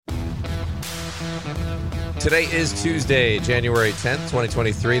Today is Tuesday, January 10th,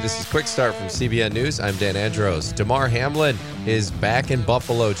 2023. This is Quick Start from CBN News. I'm Dan Andros. Damar Hamlin is back in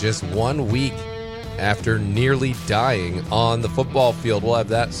Buffalo just 1 week after nearly dying on the football field. We'll have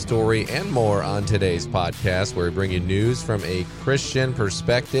that story and more on today's podcast, where we bring you news from a Christian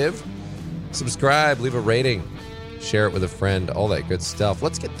perspective. Subscribe, leave a rating, share it with a friend, all that good stuff.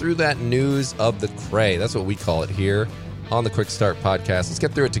 Let's get through that news of the cray. That's what we call it here on the Quick Start podcast. Let's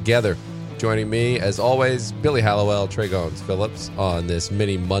get through it together. Joining me, as always, Billy Hallowell, Trey Goins Phillips on this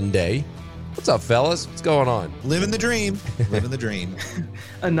mini Monday. What's up, fellas? What's going on? Living the dream. Living the dream.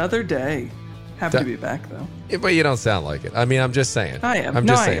 Another day. Happy to be back, though. Yeah, but you don't sound like it. I mean, I'm just saying. I am. I'm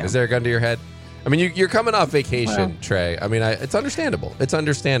just saying. Is there a gun to your head? I mean, you're coming off vacation, Trey. I mean, it's understandable. It's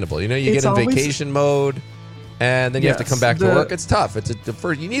understandable. You know, you get in vacation mode, and then you have to come back to work. It's tough.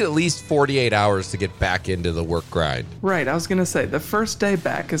 You need at least 48 hours to get back into the work grind. Right. I was going to say, the first day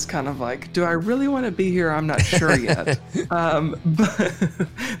back is kind of like, do I really want to be here? I'm not sure yet.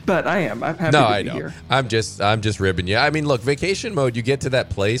 But I am. I'm happy to be here. I'm just ribbing you. I mean, look, vacation mode, you get to that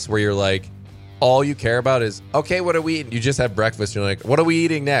place where you're like, all you care about is, okay, what are we eating? You just have breakfast. You're like, what are we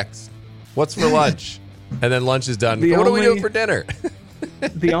eating next? What's for lunch? And then lunch is done. What are we doing for dinner?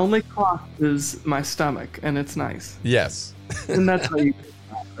 The only clock is my stomach, and it's nice. Yes. And that's how you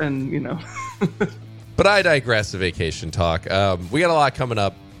and, you know. But I digress to vacation talk. We got a lot coming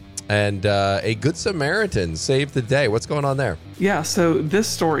up, and a Good Samaritan saved the day. What's going on there? Yeah, so this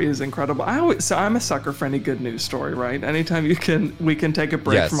story is incredible. I'm a sucker for any good news story, right? Anytime we can take a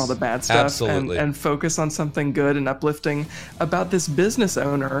break from all the bad stuff and focus on something good and uplifting about this business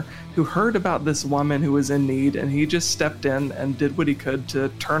owner who heard about this woman who was in need, and he just stepped in and did what he could to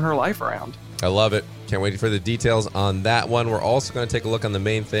turn her life around. I love it. Can't wait for the details on that one. We're also going to take a look on the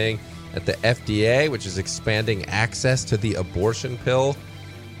main thing at the FDA, which is expanding access to the abortion pill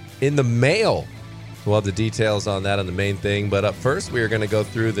in the mail. We'll have the details on that on the main thing. But up first, we are going to go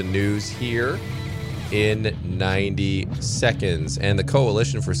through the news here in 90 seconds. And the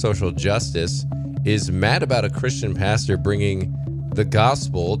Coalition for Social Justice is mad about a Christian pastor bringing the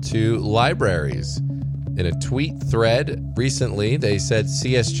gospel to libraries. In a tweet thread recently, they said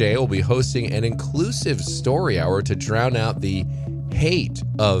CSJ will be hosting an inclusive story hour to drown out the hate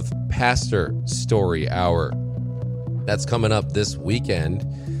of Pastor Story Hour. That's coming up this weekend.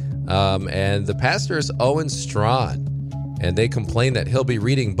 And the pastor is Owen Strawn, and they complain that he'll be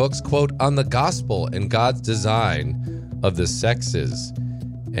reading books, quote, on the gospel and God's design of the sexes.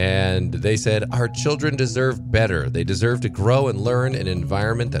 And they said, our children deserve better. They deserve to grow and learn in an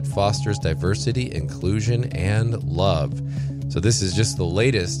environment that fosters diversity, inclusion, and love. So this is just the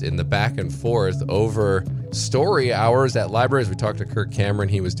latest in the back and forth over story hours at libraries. We talked to Kirk Cameron.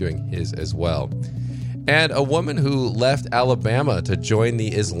 He was doing his as well. And a woman who left Alabama to join the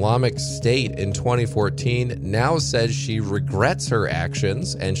Islamic State in 2014 now says she regrets her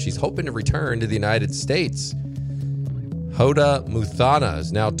actions and she's hoping to return to the United States. Hoda Muthana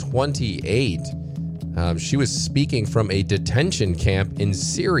is now 28. She was speaking from a detention camp in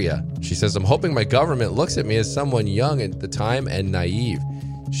Syria. She says, I'm hoping my government looks at me as someone young at the time and naive.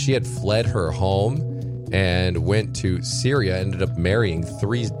 She had fled her home and went to Syria, ended up marrying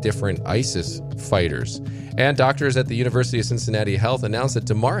 3 different ISIS fighters. And doctors at the University of Cincinnati Health announced that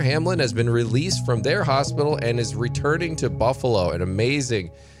Damar Hamlin has been released from their hospital and is returning to Buffalo. An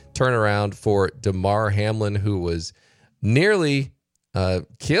amazing turnaround for Damar Hamlin, who was nearly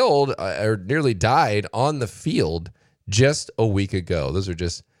killed or nearly died on the field just a week ago. Those are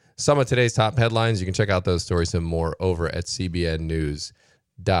just some of today's top headlines. You can check out those stories and more over at cbnnews.com.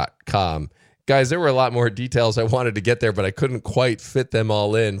 Guys, there were a lot more details I wanted to get there, but I couldn't quite fit them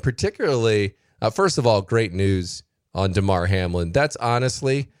all in. Particularly, first of all, great news on Damar Hamlin. That's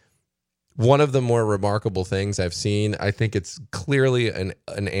honestly one of the more remarkable things I've seen. I think it's clearly an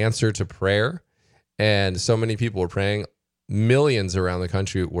answer to prayer, and so many people were praying. Millions around the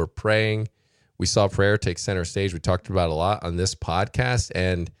country were praying. We saw prayer take center stage. We talked about it a lot on this podcast,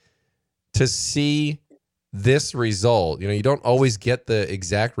 and to see this result, you don't always get the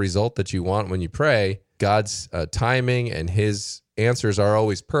exact result that you want when you pray. God's timing and his answers are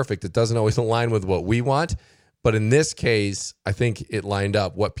always perfect. It doesn't always align with what we want. But in this case, I think it lined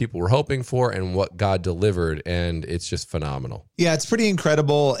up what people were hoping for and what God delivered, and it's just phenomenal. Yeah, it's pretty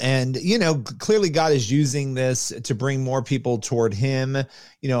incredible. And, clearly God is using this to bring more people toward him.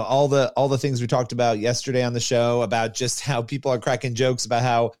 All the things we talked about yesterday on the show about just how people are cracking jokes about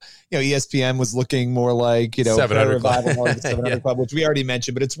how, ESPN was looking more like, 700 Revival, more like the 700 Club, which we already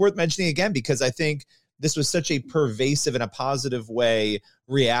mentioned, but it's worth mentioning again because I think this was such a pervasive and a positive way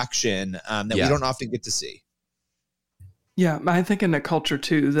reaction that we don't often get to see. Yeah, I think in a culture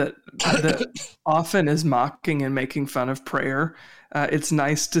too that often is mocking and making fun of prayer. It's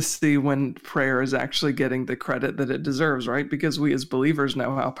nice to see when prayer is actually getting the credit that it deserves, right? Because we as believers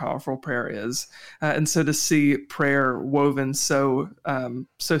know how powerful prayer is, and so to see prayer woven so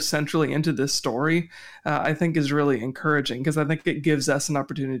centrally into this story, I think is really encouraging, because I think it gives us an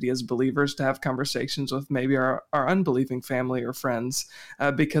opportunity as believers to have conversations with maybe our unbelieving family or friends,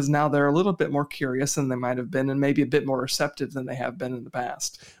 because now they're a little bit more curious than they might have been, and maybe a bit more receptive than they have been in the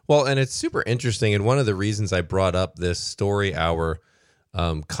past. Well, and it's super interesting. And one of the reasons I brought up this story hour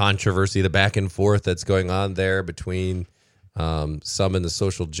controversy, the back and forth that's going on there between some in the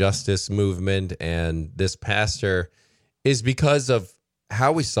social justice movement and this pastor, is because of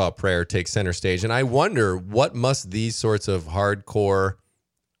how we saw prayer take center stage. And I wonder, what must these sorts of hardcore,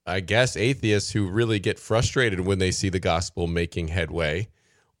 I guess, atheists who really get frustrated when they see the gospel making headway,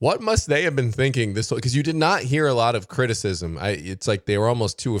 what must they have been thinking this? Because you did not hear a lot of criticism. It's like they were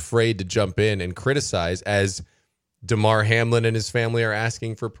almost too afraid to jump in and criticize, as Damar Hamlin and his family are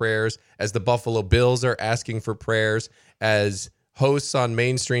asking for prayers, as the Buffalo Bills are asking for prayers, as hosts on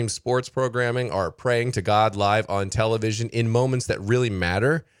mainstream sports programming are praying to God live on television in moments that really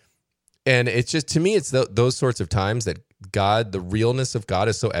matter. And it's just, to me, it's those sorts of times that God, the realness of God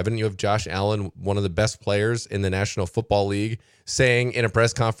is so evident. You have Josh Allen, one of the best players in the National Football League, saying in a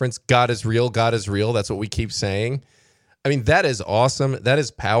press conference, God is real, God is real. That's what we keep saying. I mean, that is awesome. That is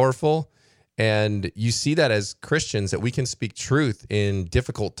powerful. And you see that as Christians, that we can speak truth in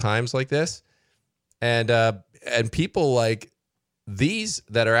difficult times like this. And people like these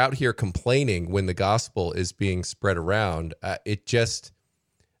that are out here complaining when the gospel is being spread around, it just,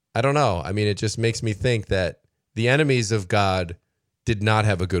 I don't know. I mean, it just makes me think that the enemies of God did not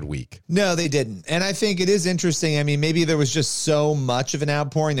have a good week. No, they didn't. And I think it is interesting. I mean, maybe there was just so much of an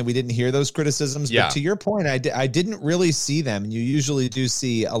outpouring that we didn't hear those criticisms. Yeah. But to your point, I didn't really see them. And you usually do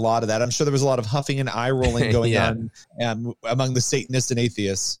see a lot of that. I'm sure there was a lot of huffing and eye rolling going on among the Satanists and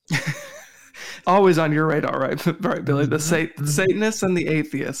atheists. Always on your radar, right, Billy? The Satanists and the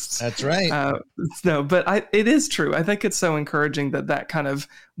atheists. That's right. No, but it is true. I think it's so encouraging that kind of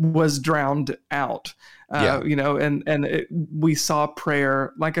was drowned out. We saw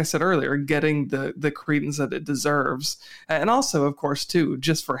prayer, like I said earlier, getting the credence that it deserves. And also, of course, too,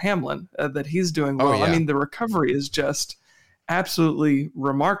 just for Hamlin, that he's doing well. I mean, the recovery is just absolutely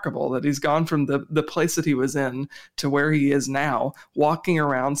remarkable, that he's gone from the place that he was in to where he is now, walking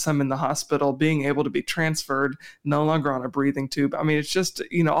around, some in the hospital, being able to be transferred, no longer on a breathing tube. I mean, it's just,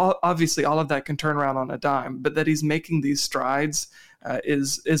 obviously all of that can turn around on a dime, but that he's making these strides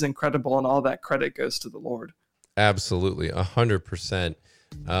is incredible, and all that credit goes to the Lord. Absolutely, 100%.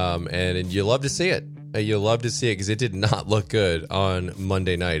 And you love to see it. You love to see it, because it did not look good on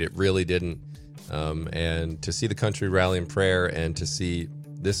Monday night. It really didn't. And to see the country rally in prayer and to see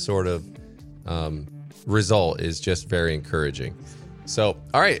this sort of result is just very encouraging. So,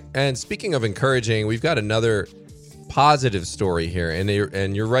 all right. And speaking of encouraging, we've got another positive story here.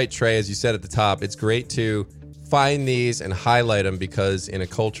 And you're right, Trey, as you said at the top, it's great to find these and highlight them, because in a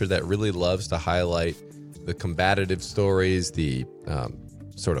culture that really loves to highlight the combative stories, the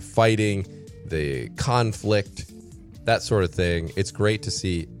sort of fighting, the conflict, that sort of thing, it's great to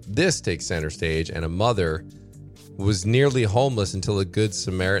see this take center stage. And a mother was nearly homeless until a good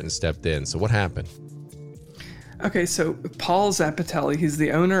Samaritan stepped in. So what happened? Okay, so Paul Zappatelli, he's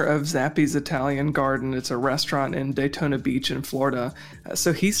the owner of Zappy's Italian Garden. It's a restaurant in Daytona Beach in Florida.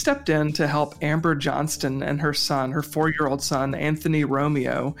 So he stepped in to help Amber Johnston and her son, her 4-year-old son, Anthony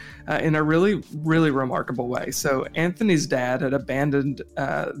Romeo, in a really, really remarkable way. So Anthony's dad had abandoned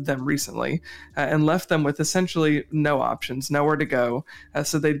them recently and left them with essentially no options, nowhere to go.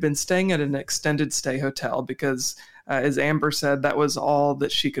 So they'd been staying at an extended stay hotel because, as Amber said, that was all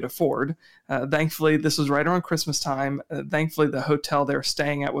that she could afford. Thankfully, this was right around Christmas time. Thankfully, the hotel they were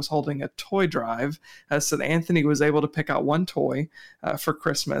staying at was holding a toy drive, so that Anthony was able to pick out one toy for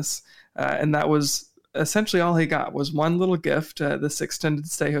Christmas, and that was essentially all he got, was one little gift, this extended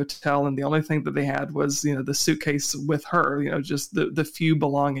stay hotel, and the only thing that they had was, the suitcase with her, just the few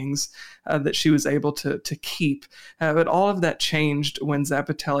belongings that she was able to keep. But all of that changed when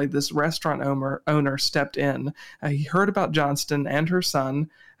Zappatelli, this restaurant owner, stepped in. He heard about Johnston and her son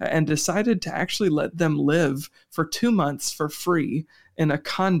and decided to actually let them live for 2 months for free in a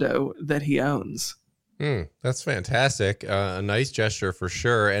condo that he owns. That's fantastic. A nice gesture for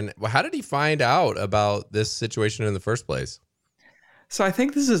sure. And how did he find out about this situation in the first place? So I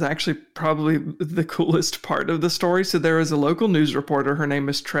think this is actually probably the coolest part of the story. So there is a local news reporter. Her name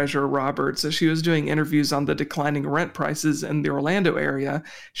is Treasure Roberts. So she was doing interviews on the declining rent prices in the Orlando area.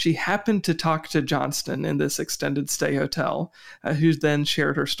 She happened to talk to Johnston in this extended stay hotel, who then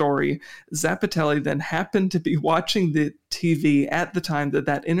shared her story. Zappatelli then happened to be watching the TV at the time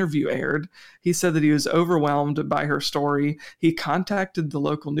that interview aired. He said that he was overwhelmed by her story. He contacted the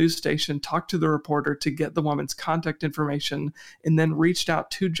local news station, talked to the reporter to get the woman's contact information, and then reached out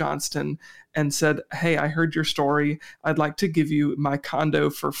to Johnston and said, "Hey, I heard your story. I'd like to give you my condo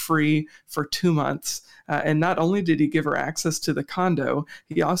for free for 2 months." And not only did he give her access to the condo,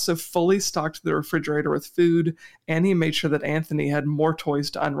 he also fully stocked the refrigerator with food, and he made sure that Anthony had more toys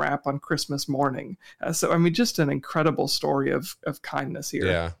to unwrap on Christmas morning. So, I mean, just an incredible story of kindness here.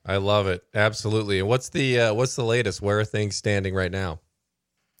 Yeah, I love it. Absolutely. And what's the latest? Where are things standing right now?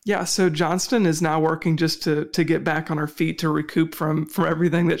 Yeah, so Johnston is now working just to get back on her feet, to recoup from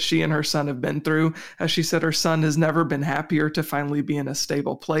everything that she and her son have been through. As she said, her son has never been happier to finally be in a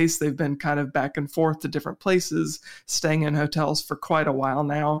stable place. They've been kind of back and forth to different places, staying in hotels for quite a while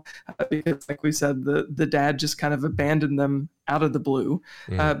now, because, like we said, the dad just kind of abandoned them out of the blue.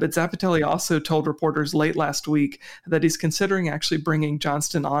 But Zappatelli also told reporters late last week that he's considering actually bringing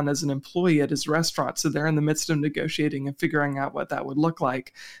Johnston on as an employee at his restaurant. So they're in the midst of negotiating and figuring out what that would look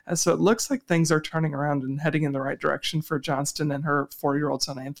like. So it looks like things are turning around and heading in the right direction for Johnston and her 4-year-old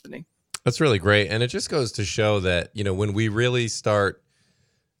son, Anthony. That's really great. And it just goes to show that, when we really start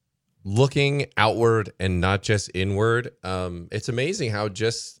looking outward and not just inward, it's amazing how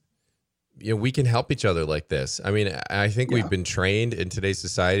just we can help each other like this. I mean, I think we've been trained in today's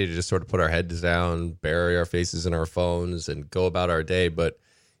society to just sort of put our heads down, bury our faces in our phones, and go about our day. But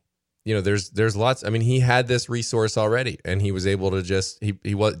there's lots. I mean, he had this resource already, and he was able to just he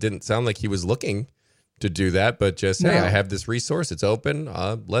didn't sound like he was looking to do that, but just hey, I have this resource. It's open.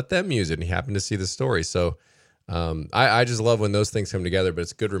 Let them use it. And he happened to see the story. So I just love when those things come together. But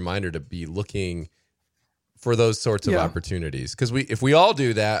it's a good reminder to be looking for those sorts of opportunities. Because if we all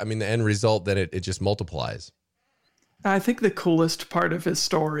do that, I mean, the end result, then it just multiplies. I think the coolest part of his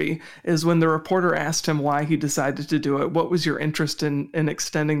story is when the reporter asked him why he decided to do it. What was your interest in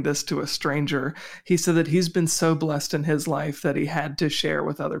extending this to a stranger? He said that he's been so blessed in his life that he had to share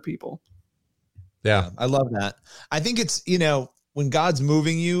with other people. Yeah, I love that. I think it's, when God's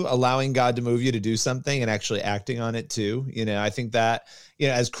moving you, allowing God to move you to do something and actually acting on it too. I think that,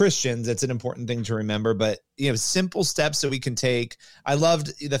 as Christians, it's an important thing to remember, but, simple steps that we can take. I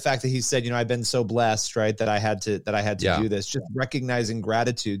loved the fact that he said, I've been so blessed, right, that I had to do this, just recognizing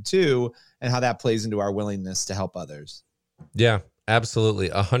gratitude too, and how that plays into our willingness to help others. Yeah, absolutely.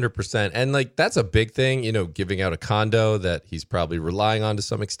 100%. And that's a big thing, giving out a condo that he's probably relying on to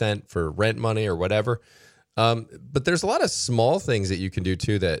some extent for rent money or whatever. But there's a lot of small things that you can do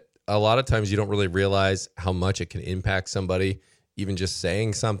too, that a lot of times you don't really realize how much it can impact somebody. Even just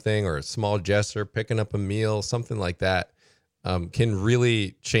saying something or a small gesture, picking up a meal, something like that, can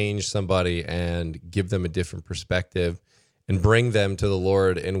really change somebody and give them a different perspective and bring them to the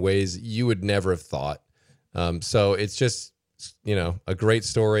Lord in ways you would never have thought. So it's just, a great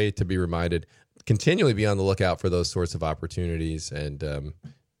story to be reminded. Continually be on the lookout for those sorts of opportunities and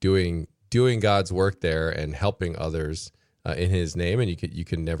doing God's work there and helping others in his name. And you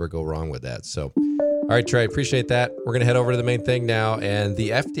can never go wrong with that. So, all right, Trey, appreciate that. We're going to head over to the main thing now. And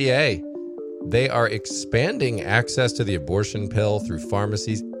the FDA, they are expanding access to the abortion pill through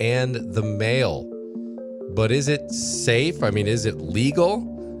pharmacies and the mail. But is it safe? I mean, is it legal?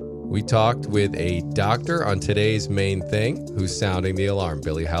 We talked with a doctor on today's main thing who's sounding the alarm.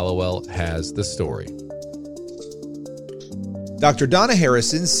 Billy Hallowell has the story. Dr. Donna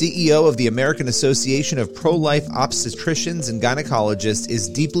Harrison, CEO of the American Association of Pro-Life Obstetricians and Gynecologists, is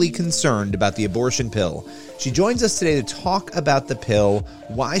deeply concerned about the abortion pill. She joins us today to talk about the pill,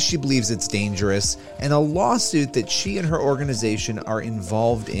 why she believes it's dangerous, and a lawsuit that she and her organization are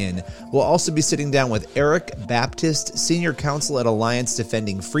involved in. We'll also be sitting down with Eric Baptist, Senior Counsel at Alliance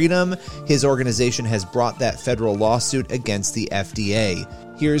Defending Freedom. His organization has brought that federal lawsuit against the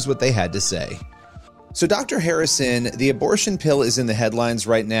FDA. Here's what they had to say. So, Dr. Harrison, the abortion pill is in the headlines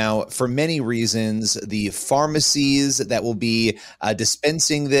right now for many reasons. The pharmacies that will be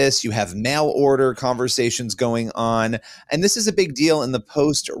dispensing this, you have mail order conversations going on, and this is a big deal in the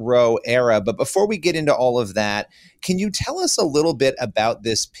post-Roe era. But before we get into all of that, can you tell us a little bit about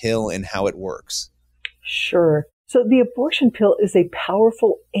this pill and how it works? Sure. So the abortion pill is a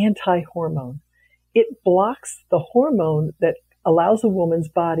powerful anti-hormone. It blocks the hormone that allows a woman's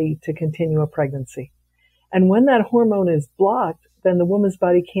body to continue a pregnancy. And when that hormone is blocked, then the woman's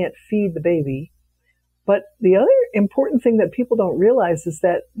body can't feed the baby. But the other important thing that people don't realize is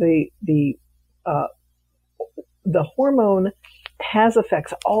that the hormone has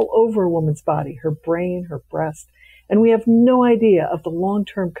effects all over a woman's body, her brain, her breast. And we have no idea of the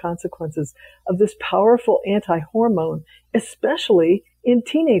long-term consequences of this powerful anti-hormone, especially in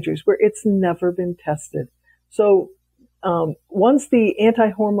teenagers where it's never been tested. So once the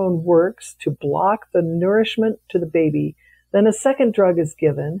anti-hormone works to block the nourishment to the baby, then a second drug is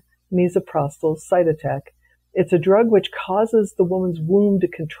given, misoprostol cytotec. It's a drug which causes the woman's womb to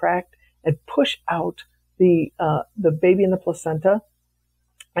contract and push out the baby in the placenta,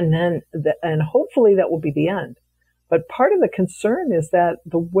 and hopefully that will be the end. But part of the concern is that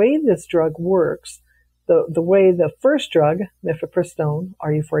the way this drug works, the way the first drug, mifepristone,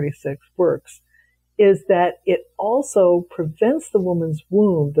 RU46, works, is that it also prevents the woman's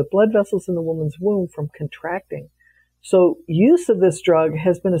womb, the blood vessels in the woman's womb, from contracting. So use of this drug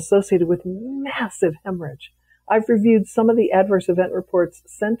has been associated with massive hemorrhage. I've reviewed some of the adverse event reports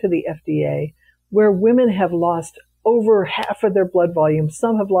sent to the FDA where women have lost over half of their blood volume.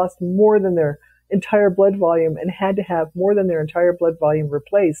 Some have lost more than their entire blood volume and had to have more than their entire blood volume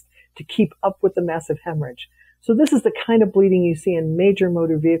replaced to keep up with the massive hemorrhage. So this is the kind of bleeding you see in major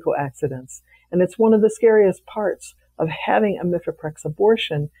motor vehicle accidents. And it's one of the scariest parts of having a mifeprex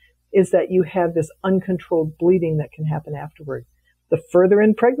abortion is that you have this uncontrolled bleeding that can happen afterward. The further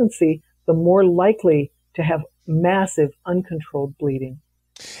in pregnancy, the more likely to have massive uncontrolled bleeding.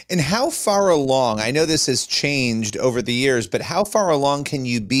 And how far along, I know this has changed over the years, but how far along can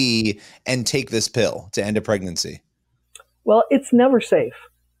you be and take this pill to end a pregnancy? Well, it's never safe.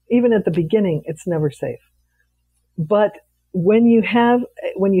 Even at the beginning, it's never safe. But when you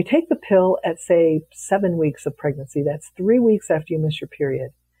take the pill at, say, 7 weeks of pregnancy, that's 3 weeks after you miss your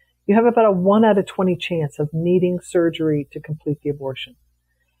period, you have about a 1 out of 20 chance of needing surgery to complete the abortion.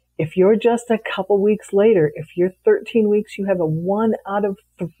 If you're just a couple weeks later, if you're 13 weeks, you have a 1 out of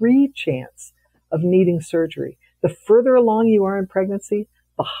 3 chance of needing surgery. The further along you are in pregnancy,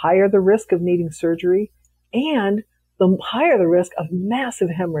 the higher the risk of needing surgery and the higher the risk of massive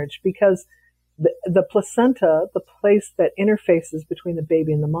hemorrhage, because the placenta, the place that interfaces between the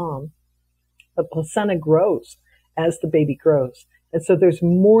baby and the mom, the placenta grows as the baby grows. And so there's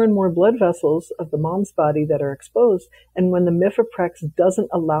more and more blood vessels of the mom's body that are exposed. And when the mifeprex doesn't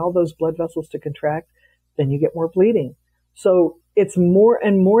allow those blood vessels to contract, then you get more bleeding. So it's more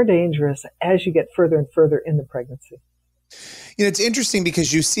and more dangerous as you get further and further in the pregnancy. You know, it's interesting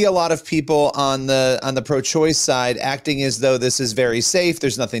because you see a lot of people on the pro-choice side acting as though this is very safe.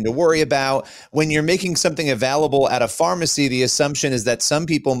 There's nothing to worry about. When you're making something available at a pharmacy, the assumption is that some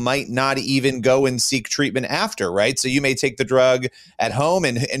people might not even go and seek treatment after, right? So you may take the drug at home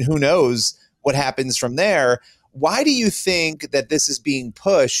and who knows what happens from there. Why do you think that this is being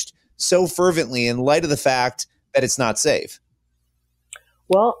pushed so fervently in light of the fact that it's not safe?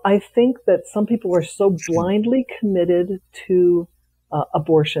 Well, I think that some people are so blindly committed to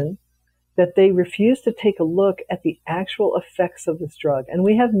abortion that they refuse to take a look at the actual effects of this drug. And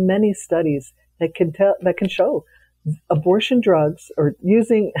we have many studies that can show abortion drugs or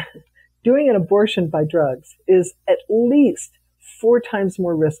doing an abortion by drugs is at least 4 times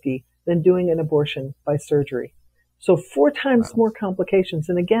more risky than doing an abortion by surgery. So 4 times more complications.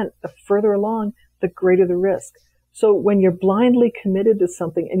 And again, the further along, the greater the risk. So when you're blindly committed to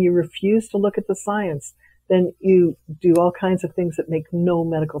something and you refuse to look at the science, then you do all kinds of things that make no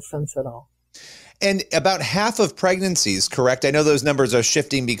medical sense at all. And about half of pregnancies, correct? I know those numbers are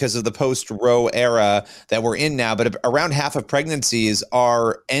shifting because of the post-Roe era that we're in now, but around half of pregnancies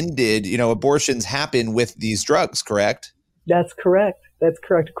are ended, abortions happen with these drugs, correct? That's correct. That's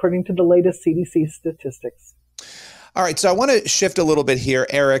correct, according to the latest CDC statistics. All right, so I want to shift a little bit here,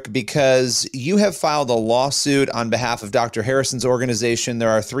 Eric, because you have filed a lawsuit on behalf of Dr. Harrison's organization. There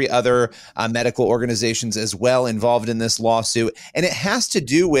are 3 other medical organizations as well involved in this lawsuit, and it has to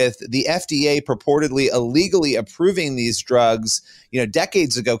do with the FDA purportedly illegally approving these drugs,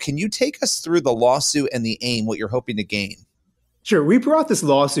 decades ago. Can you take us through the lawsuit and the aim, what you're hoping to gain? Sure. We brought this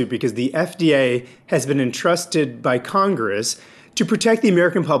lawsuit because the FDA has been entrusted by Congress to protect the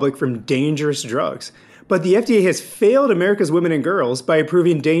American public from dangerous drugs. But the FDA has failed America's women and girls by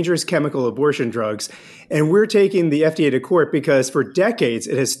approving dangerous chemical abortion drugs. And we're taking the FDA to court because for decades,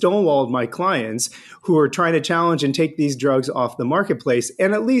 it has stonewalled my clients who are trying to challenge and take these drugs off the marketplace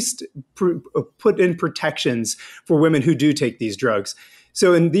and at least put in protections for women who do take these drugs.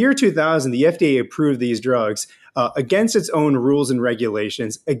 So in the year 2000, the FDA approved these drugs against its own rules and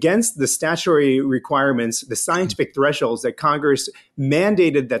regulations, against the statutory requirements, the scientific thresholds that Congress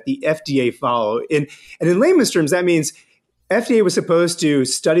mandated that the FDA follow. And in layman's terms, that means FDA was supposed to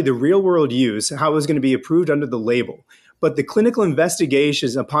study the real world use, how it was going to be approved under the label. But the clinical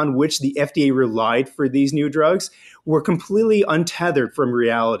investigations upon which the FDA relied for these new drugs were completely untethered from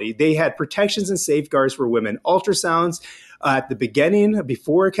reality. They had protections and safeguards for women, ultrasounds at the beginning,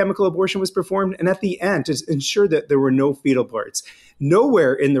 before a chemical abortion was performed, and at the end to ensure that there were no fetal parts.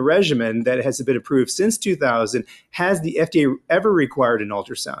 Nowhere in the regimen that has been approved since 2000 has the FDA ever required an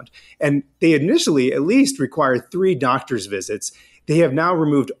ultrasound. And they initially at least required 3 doctor's visits. They have now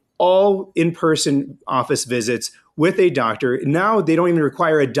removed all in-person office visits with a doctor. Now they don't even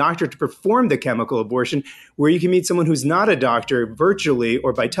require a doctor to perform the chemical abortion, where you can meet someone who's not a doctor virtually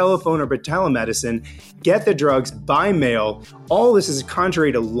or by telephone or by telemedicine, get the drugs by mail. All this is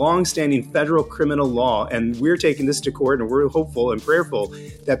contrary to longstanding federal criminal law, and we're taking this to court, and we're hopeful and prayerful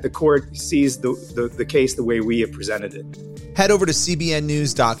that the court sees the case the way we have presented it. Head over to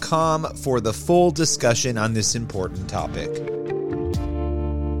cbnnews.com for the full discussion on this important topic.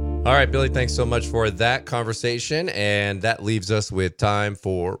 All right, Billy, thanks so much for that conversation. And that leaves us with time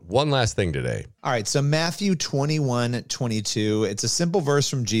for one last thing today. All right, so Matthew 21:22. It's a simple verse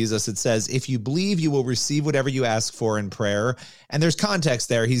from Jesus. It says, if you believe, you will receive whatever you ask for in prayer. And there's context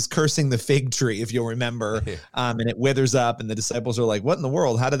there. He's cursing the fig tree, if you'll remember, and it withers up. And the disciples are like, what in the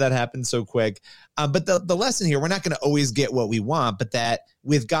world? How did that happen so quick? But the lesson here, we're not going to always get what we want, but that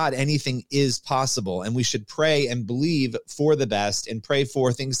with God, anything is possible. And we should pray and believe for the best and pray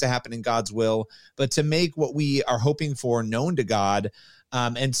for things to happen in God's will, but to make what we are hoping for known to God.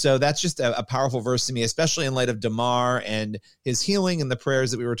 And so that's just a powerful verse to me, especially in light of Damar and his healing and the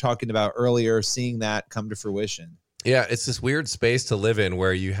prayers that we were talking about earlier, seeing that come to fruition. Yeah, it's this weird space to live in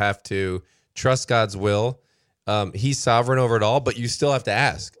where you have to trust God's will. He's sovereign over it all, but you still have to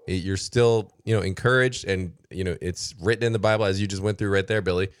ask. You're still, encouraged, and, it's written in the Bible, as you just went through right there,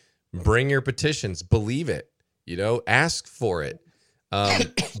 Billy. Bring your petitions, believe it, ask for it.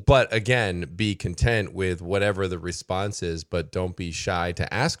 But again, be content with whatever the response is, but don't be shy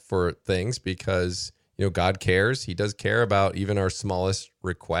to ask for things because, God cares. He does care about even our smallest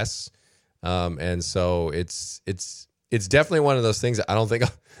requests. And so it's definitely one of those things that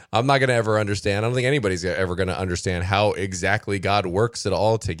I'm not going to ever understand. I don't think anybody's ever going to understand how exactly God works it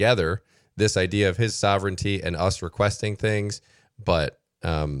all together, this idea of his sovereignty and us requesting things. But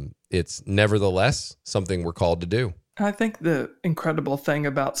it's nevertheless something we're called to do. I think the incredible thing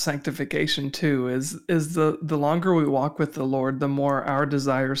about sanctification too is the longer we walk with the Lord, the more our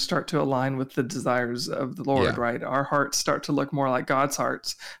desires start to align with the desires of the Lord, right? Our hearts start to look more like God's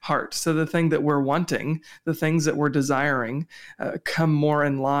heart. So the thing that we're wanting, the things that we're desiring, come more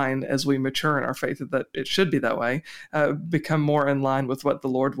in line as we mature in our faith, that it should be that way, become more in line with what the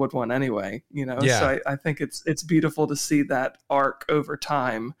Lord would want anyway, So I think it's beautiful to see that arc over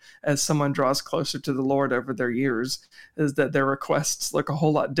time as someone draws closer to the Lord over their years, is that their requests look a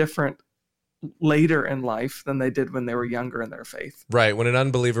whole lot different later in life than they did when they were younger in their faith. Right. When an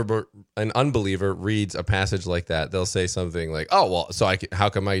unbeliever reads a passage like that, they'll say something like, oh, well, so how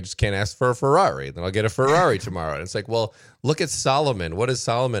come I just can't ask for a Ferrari? Then I'll get a Ferrari tomorrow. And it's like, well, look at Solomon. What does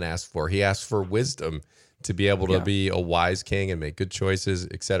Solomon ask for? He asked for wisdom to be able to be a wise king and make good choices,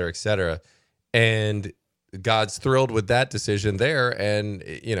 et cetera, et cetera. And God's thrilled with that decision there. And,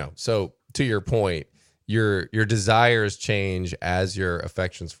 so to your point, your desires change as your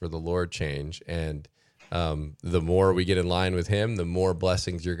affections for the Lord change, and the more we get in line with him, the more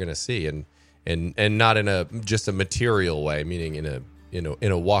blessings you're going to see, and not in just a material way, meaning in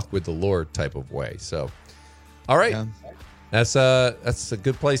a walk with the Lord type of way. So, all right, that's a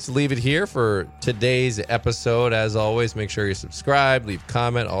good place to leave it here for today's episode. As always, make sure you subscribe, leave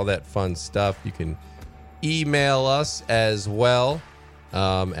comment, all that fun stuff. You can email us as well.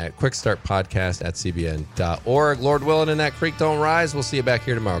 At quickstartpodcast@cbn.org. Lord willing, and that creek don't rise. We'll see you back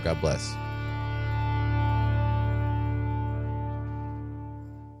here tomorrow. God bless.